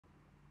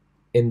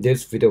In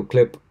this video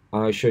clip,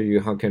 I'll show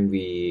you how can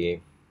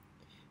we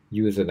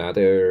use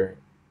another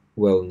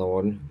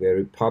well-known,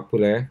 very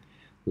popular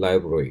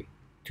library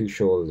to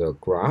show the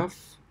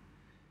graph.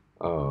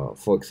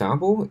 For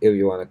example, if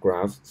you want to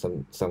graph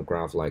some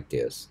graph like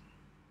this,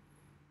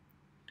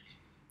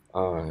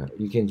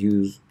 you can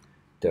use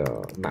the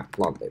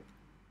matplotlib.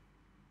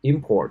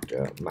 Import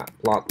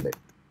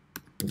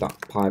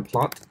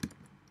matplotlib.pyplot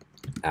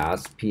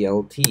as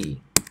plt.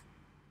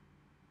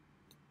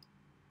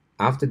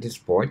 After this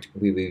point,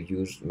 we will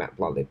use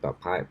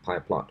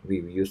matplotlib.pyplot.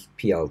 We will use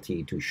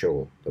plt to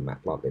show the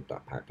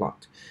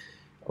matplotlib.pyplot.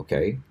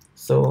 Okay,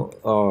 so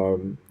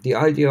the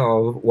idea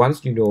of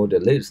once you know the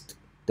list,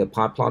 the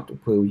pyplot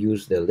will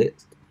use the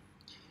list.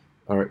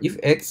 If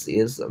x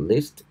is a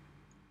list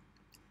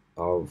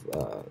of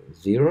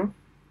 0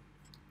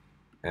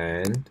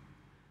 and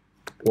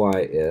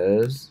y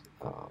is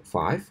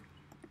 5,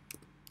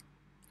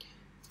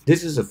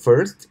 this is the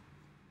first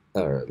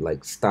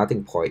like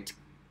starting point.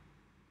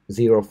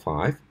 0,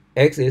 5,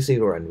 x is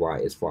 0 and y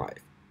is 5.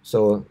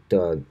 So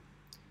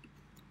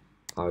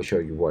I'll show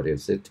you what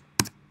is it.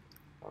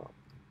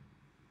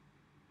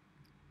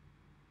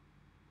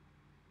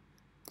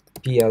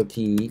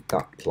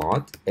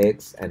 plt.plot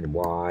x and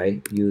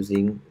y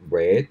using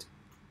red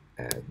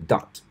and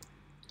dot.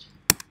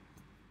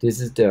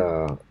 This is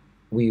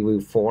we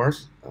will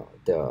force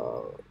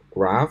the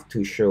graph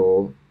to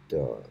show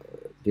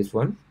this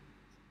one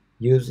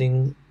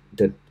using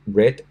the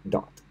red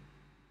dot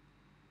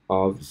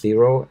of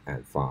 0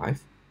 and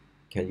 5.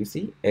 Can you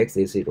see? X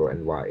is 0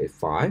 and y is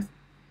 5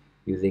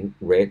 using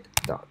red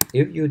dot.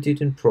 If you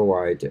didn't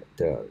provide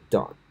the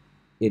dot,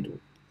 it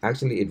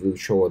will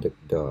show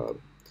the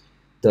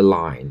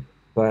line,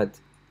 but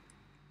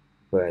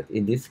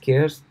in this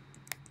case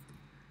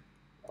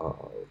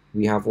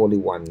we have only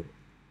one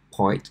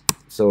point,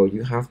 so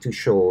you have to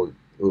show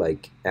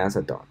like as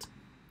a dot.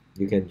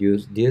 You can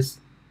use this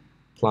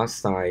plus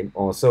sign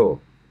also.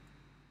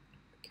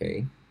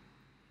 Okay,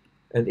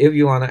 and if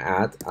you want to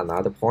add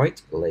another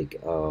point like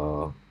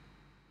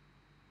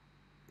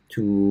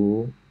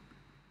 2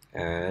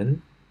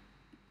 and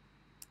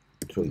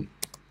 3,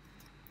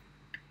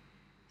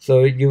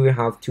 so you will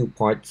have 2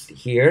 points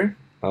here,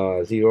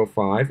 0,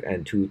 5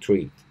 and 2,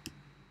 3.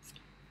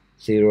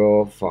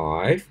 0,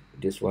 5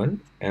 this one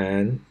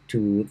and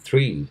 2,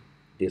 3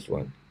 this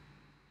one.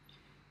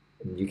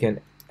 And you can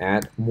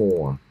add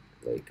more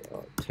like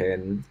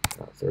 10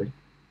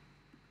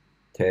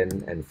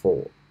 and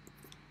 4.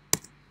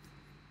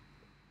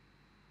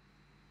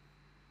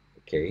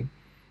 Okay,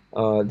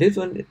 this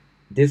one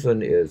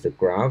is the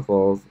graph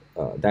of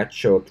that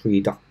show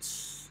 3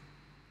 dots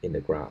in the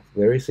graph.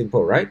 Very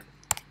simple, right?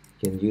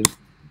 You can use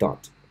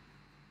dot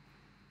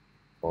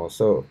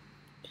also,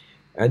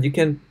 and you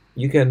can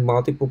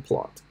multiple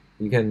plot.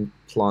 You can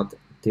plot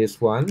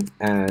this one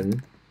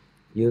and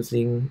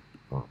using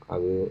I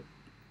will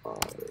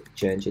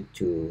change it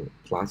to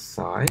plus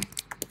sign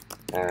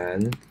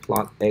and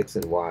plot x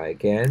and y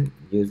again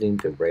using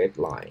the red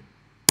line.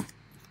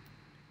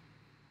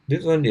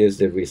 This one is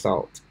the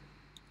result.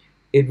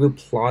 It will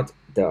plot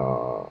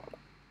the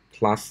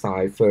plus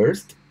sign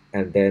first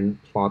and then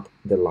plot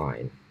the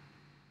line.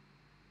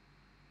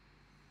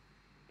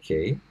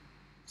 Okay,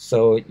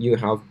 so you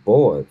have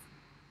both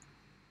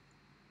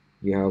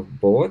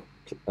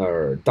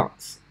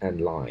dots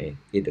and line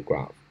in the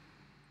graph.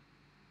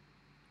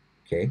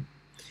 Okay,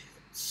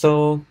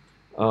 so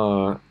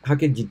how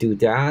can you do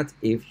that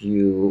if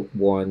you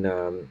want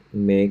to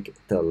make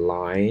the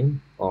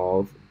line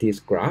of this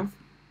graph?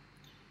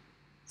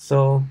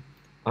 So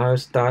I'll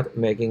start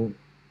making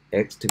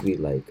x to be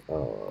like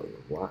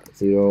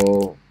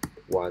 0,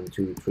 1,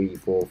 2, 3,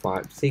 4,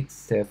 5, 6,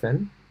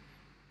 7,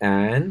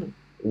 and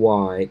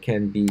y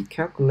can be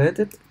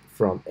calculated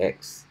from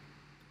x.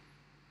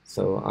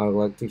 So I would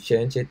like to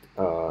change it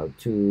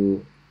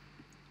to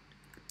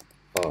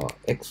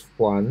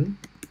x1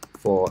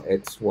 for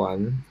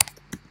x1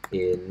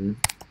 in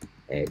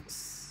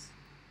x.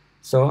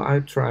 So I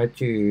try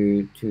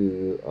to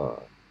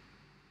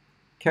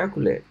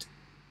calculate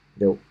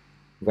the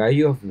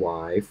value of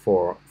y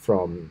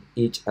from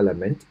each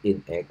element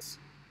in x.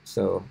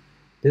 So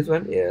this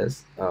one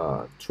is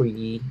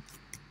 3x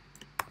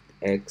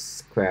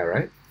squared,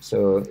 right?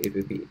 So it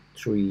will be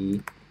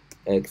 3x1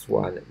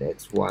 and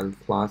x1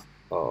 plus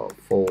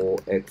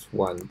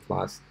 4x1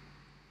 plus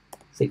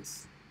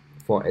 6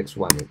 for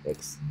x1 and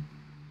x.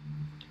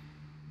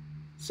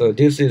 So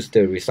this is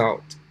the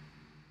result.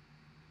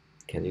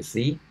 Can you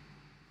see?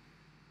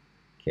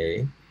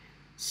 Okay,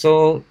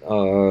 so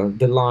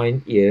the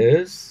line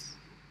is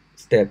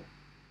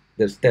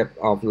the step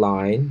of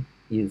line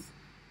is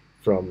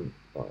from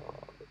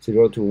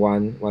 0 to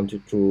 1, 1 to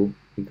 2,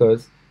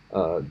 because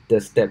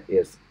the step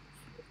is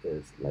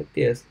like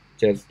this,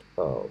 just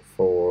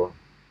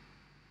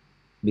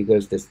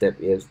because the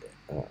step is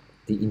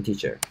the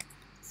integer.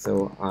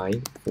 So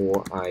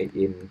for I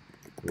in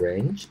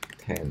range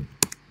 10.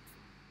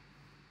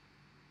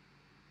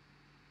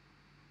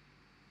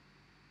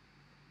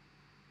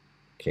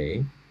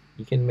 Okay,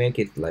 you can make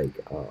it like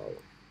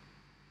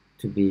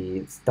to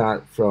be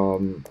start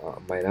from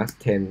minus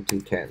 10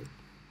 to 10.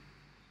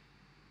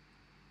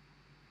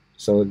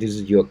 So this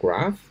is your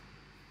graph.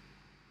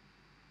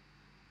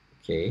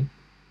 Okay,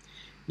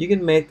 you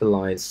can make the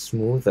lines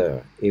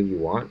smoother if you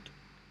want,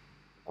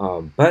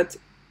 but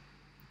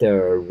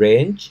the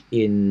range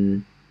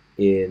in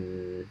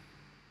this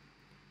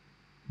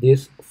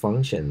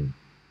function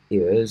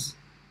is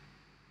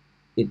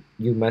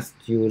you must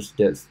use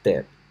the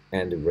step,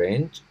 and the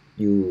range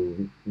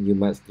you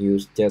must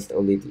use just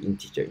only the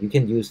integer. You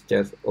can use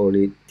just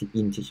only the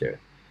integer,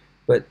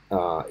 but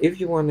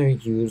if you want to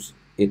use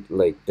it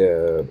like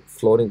the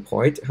floating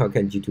point, how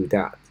can you do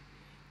that?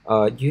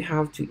 You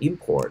have to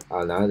import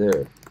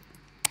another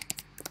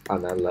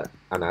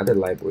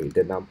library,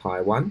 the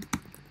numpy one,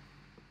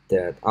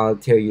 that I'll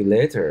tell you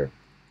later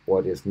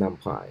what is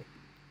numpy.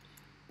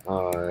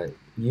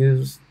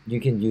 You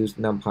can use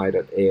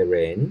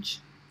numpy.arange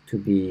to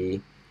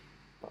be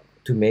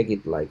to make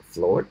it like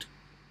float,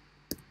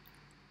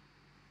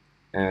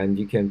 and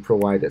you can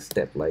provide a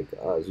step like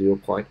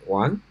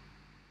 0.1.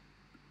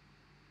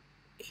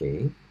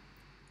 Okay,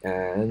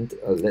 and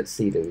let's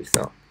see the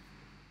result.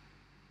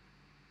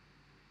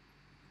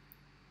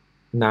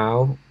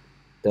 Now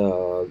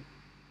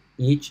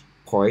each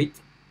point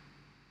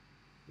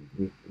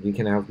you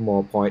can have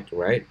more point,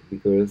 right?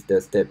 Because the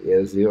step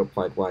is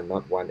 0.1,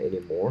 not 1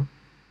 anymore.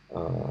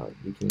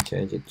 You can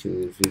change it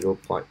to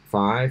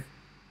 0.5.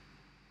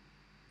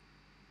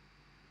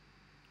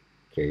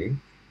 Okay,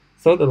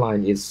 so the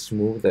line is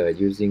smoother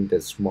using the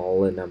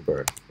smaller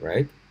number,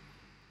 right?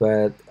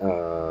 But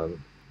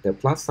the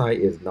plus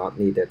sign is not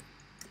needed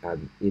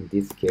in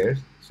this case,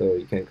 so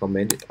you can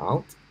comment it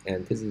out,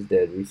 and this is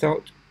the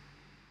result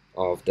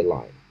of the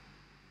line.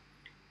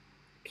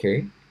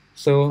 Okay,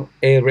 so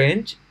a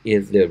range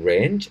is the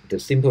range, the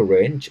simple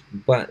range,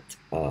 but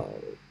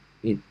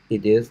it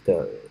is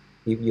the,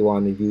 if you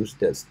want to use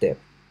the step,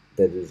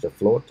 that is the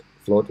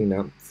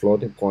floating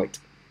point,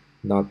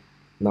 not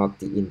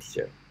the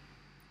integer.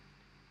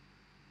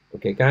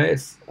 Okay,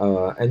 guys,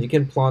 and you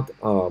can plot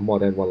more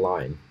than one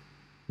line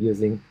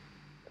using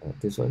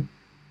this one,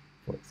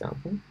 for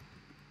example.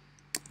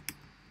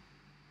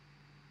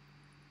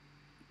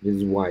 This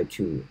is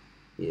y2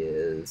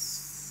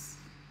 is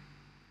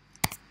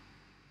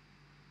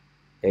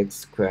x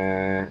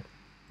squared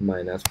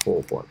minus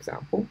 4, for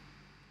example,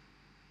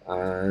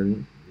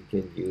 and you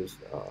can use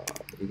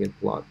you can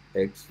plot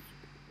x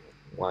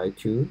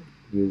y2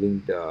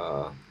 using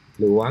the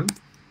blue one,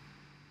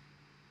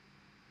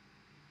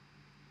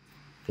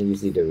 and you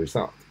see the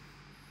result.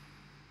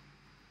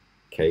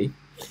 Okay,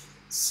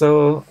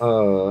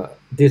 so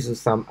this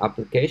is some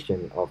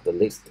application of the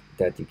list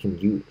that you can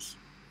use,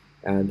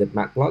 and the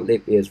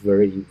matplotlib is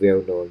very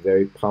well known,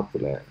 very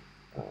popular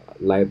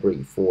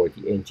library for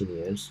the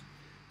engineers,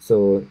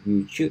 so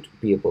you should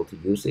be able to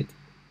use it.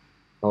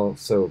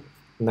 Also,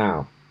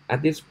 now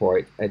at this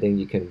point, I think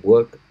you can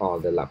work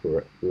on the lab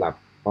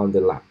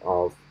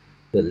of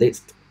the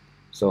list.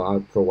 So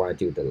I'll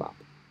provide you the lab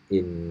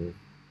in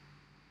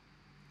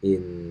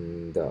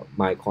the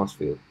my course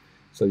view,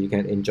 so you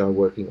can enjoy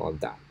working on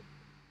that.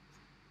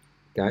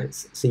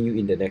 Guys, see you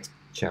in the next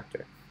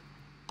chapter.